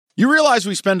You realize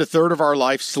we spend a third of our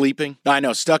life sleeping? I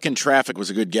know, stuck in traffic was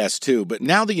a good guess too, but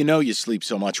now that you know you sleep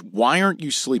so much, why aren't you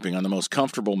sleeping on the most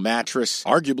comfortable mattress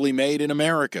arguably made in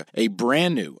America? A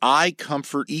brand new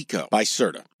iComfort Eco by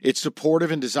Serta. It's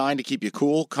supportive and designed to keep you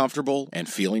cool, comfortable, and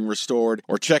feeling restored.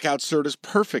 Or check out Serta's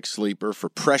Perfect Sleeper for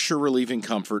pressure-relieving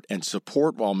comfort and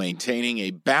support while maintaining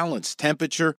a balanced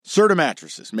temperature. Serta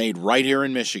mattresses made right here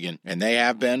in Michigan, and they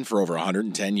have been for over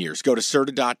 110 years. Go to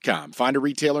Serta.com. Find a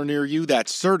retailer near you.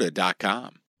 That's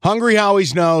Serta.com. Hungry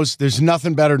Howie's knows there's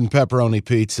nothing better than pepperoni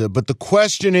pizza, but the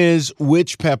question is,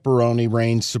 which pepperoni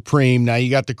reigns supreme? Now,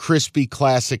 you got the crispy,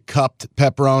 classic cupped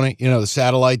pepperoni, the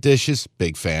satellite dishes.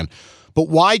 Big fan. But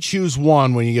why choose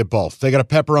one when you get both? They got a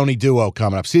pepperoni duo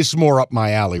coming up. See, this is more up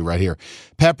my alley right here.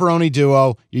 Pepperoni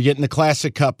duo, you're getting the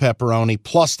classic cup pepperoni,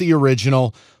 plus the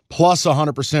original, plus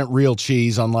 100% real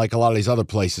cheese, unlike a lot of these other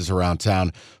places around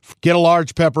town. Get a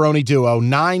large pepperoni duo,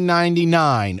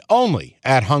 $9.99, only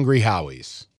at Hungry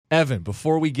Howie's. Evan,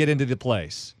 before we get into the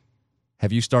place,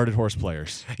 have you started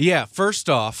Horseplayers? Yeah, first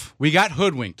off, we got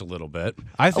hoodwinked a little bit.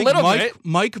 I think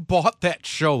Mike bought that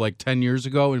show like 10 years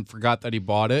ago and forgot that he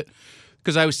bought it.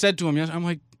 Because I said to him, I'm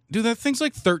like, dude, that thing's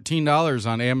like $13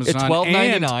 on Amazon. It's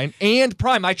 $12.99 and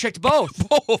Prime. I checked both.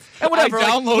 And whatever. I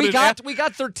downloaded we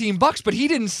got $13, but he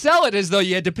didn't sell it as though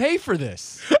you had to pay for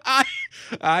this.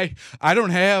 I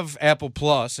don't have Apple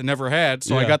Plus and never had,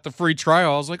 so I got the free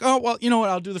trial. I was like, oh, well, you know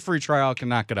what? I'll do the free trial. I can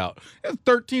knock it out.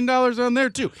 $13 on there,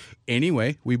 too.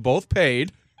 Anyway, we both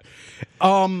paid.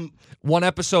 One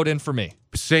episode in for me.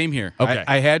 Same here. Okay.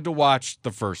 I had to watch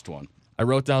the first one. I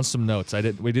wrote down some notes.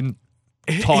 We didn't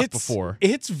talk before.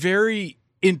 It's very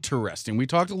interesting. We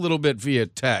talked a little bit via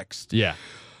text. Yeah.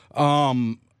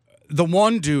 The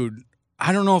one dude,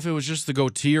 I don't know if it was just the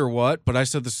goatee or what, but I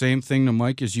said the same thing to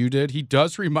Mike as you did. He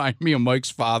does remind me of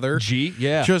Mike's father.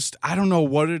 Yeah. Just, I don't know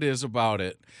what it is about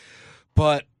it,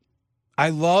 but I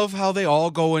love how they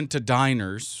all go into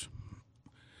diners.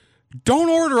 Don't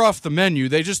order off the menu.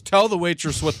 They just tell the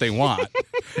waitress what they want,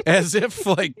 as if,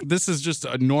 like, this is just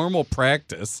a normal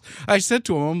practice. I said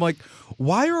to him, I'm like,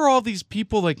 why are all these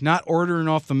people, like, not ordering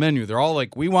off the menu? They're all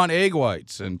like, we want egg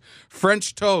whites and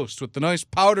French toast with the nice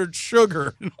powdered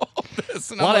sugar and all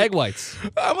this. And a lot of egg whites.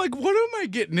 I'm like, what am I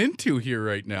getting into here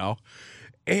right now?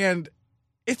 And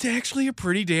it's actually a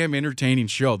pretty damn entertaining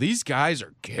show. These guys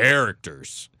are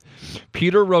characters.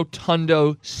 Peter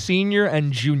Rotundo, Sr.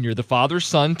 and Jr., the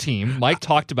father-son team. Mike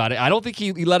talked about it. I don't think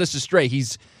he led us astray.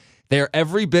 They're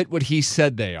every bit what he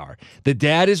said they are. The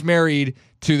dad is married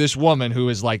to this woman who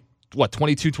is like,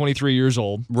 22, 23 years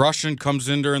old. Russian comes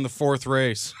in during the fourth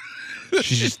race.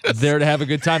 She's just there to have a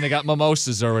good time. They got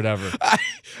mimosas or whatever.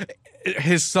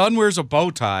 His son wears a bow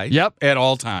tie. Yep. At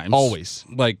all times. Always.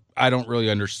 Like, I don't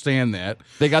really understand that.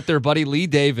 They got their buddy Lee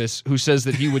Davis, who says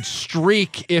that he would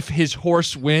streak if his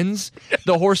horse wins.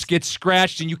 The horse gets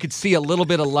scratched, and you could see a little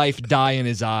bit of life die in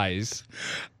his eyes.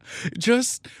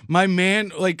 Just, my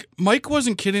man, like, Mike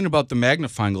wasn't kidding about the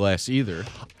magnifying glass either.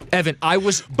 Evan, I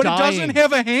was But dying. It doesn't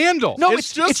have a handle. No,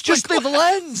 it's just the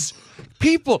lens.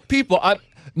 People,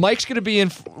 Mike's going to be in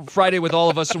Friday with all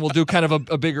of us, and we'll do kind of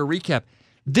a bigger recap.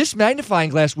 This magnifying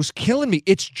glass was killing me.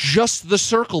 It's just the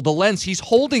circle, the lens. He's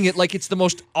holding it like it's the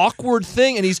most awkward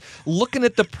thing, and he's looking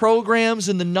at the programs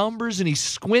and the numbers, and he's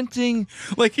squinting.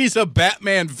 Like he's a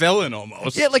Batman villain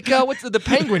almost. Yeah, like what's the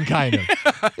penguin kind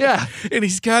of. Yeah. And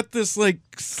he's got this like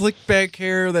slick back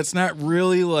hair that's not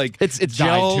really like it's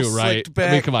gel dyed too, right? slicked back.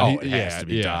 I mean, come on. It has to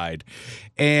be dyed.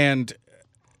 And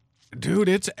dude,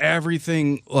 it's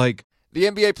everything like. The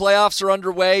NBA playoffs are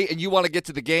underway, and you want to get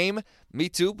to the game? Me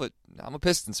too, but I'm a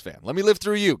Pistons fan. Let me live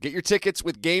through you. Get your tickets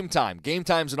with Game Time. Game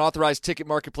Time's an authorized ticket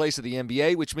marketplace of the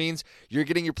NBA, which means you're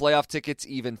getting your playoff tickets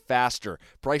even faster.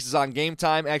 Prices on Game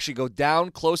Time actually go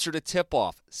down closer to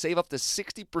tip-off. Save up to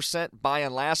 60% buy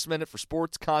on last minute for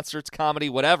sports, concerts, comedy,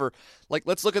 whatever. Like,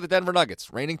 let's look at the Denver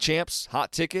Nuggets. Reigning champs,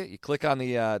 hot ticket. You click on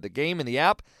the game in the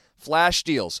app. Flash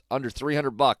deals, under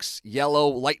 $300. Yellow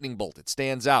lightning bolt, it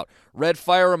stands out. Red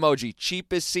fire emoji,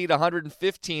 cheapest seat,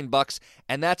 $115,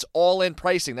 and that's all-in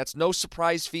pricing. That's no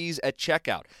surprise fees at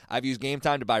checkout. I've used Game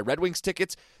Time to buy Red Wings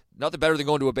tickets. Nothing better than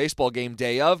going to a baseball game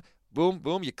day of. Boom,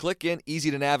 boom, you click in, easy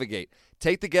to navigate.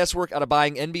 Take the guesswork out of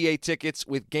buying NBA tickets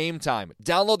with Game Time.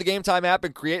 Download the Game Time app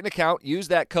and create an account. Use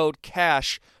that code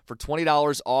CASH for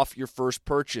 $20 off your first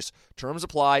purchase. Terms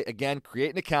apply. Again,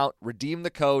 create an account, redeem the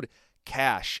code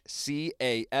CASH,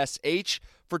 C-A-S-H,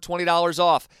 for $20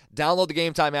 off. Download the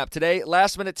Game Time app today.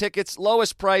 Last minute tickets,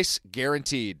 lowest price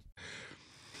guaranteed.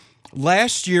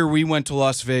 Last year, we went to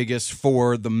Las Vegas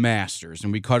for the Masters,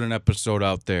 and we cut an episode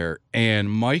out there. And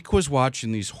Mike was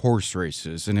watching these horse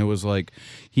races, and it was like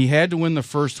he had to win the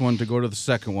first one to go to the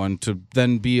second one to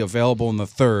then be available in the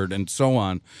third, and so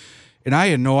on. And I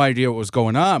had no idea what was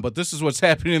going on, but this is what's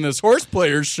happening in this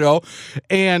Horseplayers show.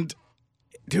 And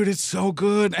dude, it's so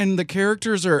good, and the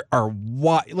characters are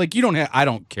like you don't have. I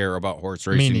don't care about horse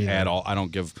racing at all. I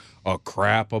don't give a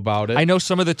crap about it. I know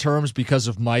some of the terms because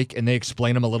of Mike, and they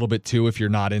explain them a little bit too if you're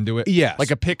not into it. Yes.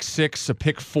 Like a pick 6, a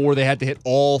pick 4, they had to hit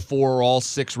all 4 or all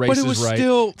 6 races, but it was right?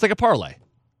 still It's like a parlay.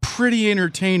 pretty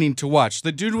entertaining to watch.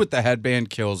 The dude with the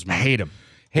headband kills me. I hate him.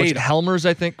 Hate him. Helmers,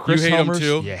 I think. Chris you hate Helmers.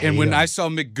 him too? Yeah, and when him. I saw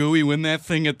McGooey win that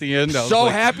thing at the end, I was so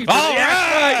like, happy for all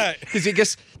right! Because I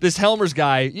guess this Helmers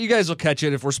guy, you guys will catch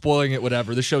it if we're spoiling it,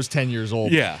 whatever. The show's 10 years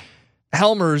old. Yeah.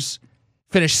 Helmers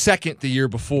finished second the year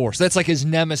before. So that's like his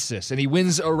nemesis. And he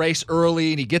wins a race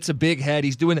early and he gets a big head.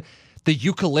 He's doing the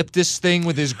eucalyptus thing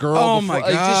with his girl. Oh, before. my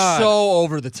It's just God. so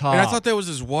over the top. And I thought that was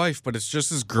his wife, but it's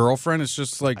just his girlfriend. It's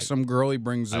just like some girl he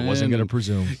brings in. I wasn't going to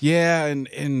presume. Yeah,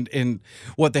 and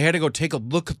what, they had to go take a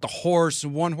look at the horse,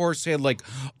 and one horse had like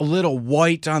a little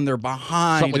white on their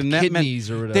behind. Something with and that kidneys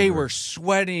meant or whatever. they were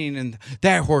sweating, and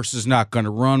that horse is not going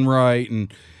to run right.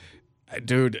 And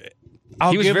dude,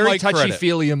 I'll He was give very Mike credit.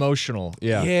 touchy-feely emotional.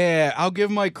 Yeah. Yeah, I'll give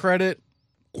Mike credit.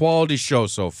 Quality show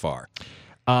so far.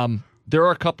 There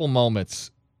are a couple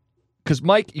moments. Because,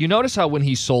 Mike, you notice how when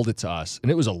he sold it to us,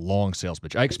 and it was a long sales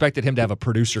pitch, I expected him to have a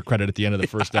producer credit at the end of the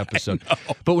first episode.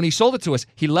 But when he sold it to us,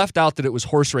 he left out that it was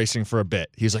horse racing for a bit.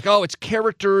 He's like, oh, it's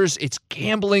characters, it's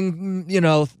gambling,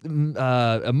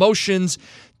 emotions.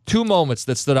 2 moments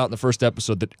that stood out in the first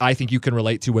episode that I think you can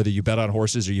relate to, whether you bet on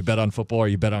horses or you bet on football or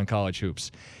you bet on college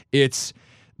hoops. It's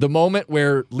the moment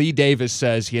where Lee Davis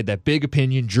says he had that big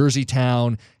opinion, Jersey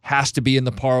Town, has to be in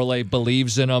the parlay,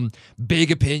 believes in him,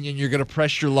 big opinion, you're going to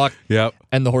press your luck, Yep.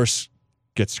 and the horse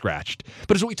gets scratched.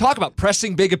 But it's what we talk about.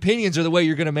 Pressing big opinions are the way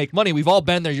you're going to make money. We've all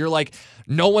been there. You're like,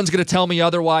 no one's going to tell me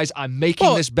otherwise. I'm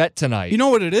making this bet tonight. You know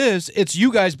what it is? It's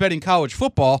you guys betting college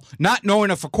football, not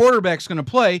knowing if a quarterback's going to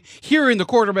play, hearing the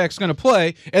quarterback's going to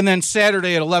play, and then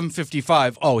Saturday at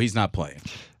 11:55, oh, he's not playing.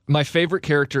 My favorite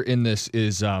character in this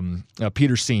is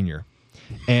Peter Sr.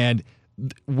 And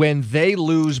when they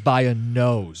lose by a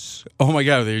nose, Oh my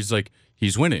God! He's like,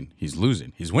 he's winning, he's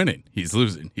losing, he's winning, he's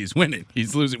losing, he's winning,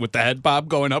 he's losing, with the head bob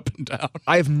going up and down.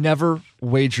 I've never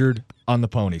wagered on the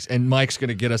ponies, and Mike's going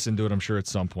to get us into it, I'm sure, at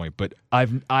some point. But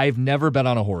I've never bet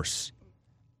on a horse.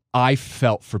 I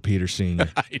felt for Peter Sr.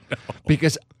 I know.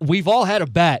 because we've all had a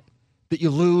bet that you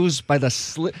lose by the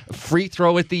free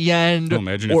throw at the end. Well,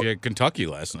 imagine if you had Kentucky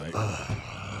last night.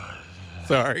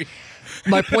 Sorry.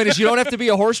 My point is, you don't have to be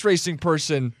a horse racing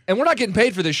person, and we're not getting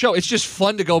paid for this show. It's just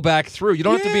fun to go back through. You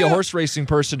don't have to be a horse racing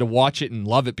person to watch it and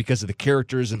love it because of the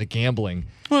characters and the gambling.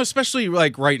 Well, especially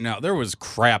like right now, there was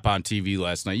crap on TV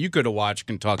last night. You could have watched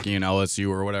Kentucky and LSU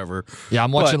or whatever. Yeah,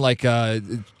 I'm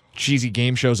watching cheesy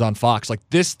game shows on Fox. Like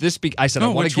this. I said I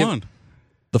want which to give one?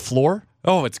 The Floor.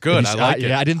 Oh, it's good. I like it.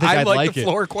 Yeah, I didn't think I'd like like the it.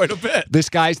 floor quite a bit. This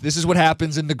is what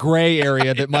happens in the gray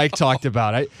area that Mike talked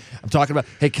about. I'm talking about,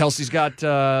 hey, Kelsey's got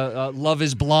Love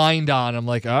is Blind on. I'm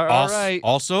like, all right.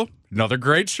 Also, another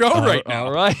great show right now.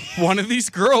 All right. One of these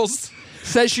girls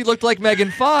Says she looked like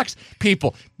Megan Fox.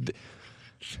 People.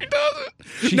 She doesn't.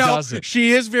 She doesn't.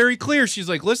 She is very clear. She's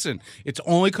like, listen, it's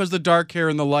only because the dark hair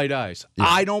and the light eyes. Yeah.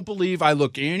 I don't believe I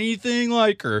look anything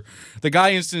like her. The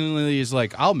guy instantly is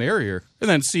like, I'll marry her. And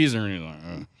then sees her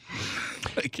and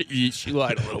he's like, she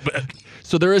lied a little bit.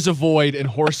 So there is a void, and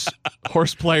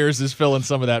Horseplayers is filling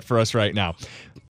some of that for us right now.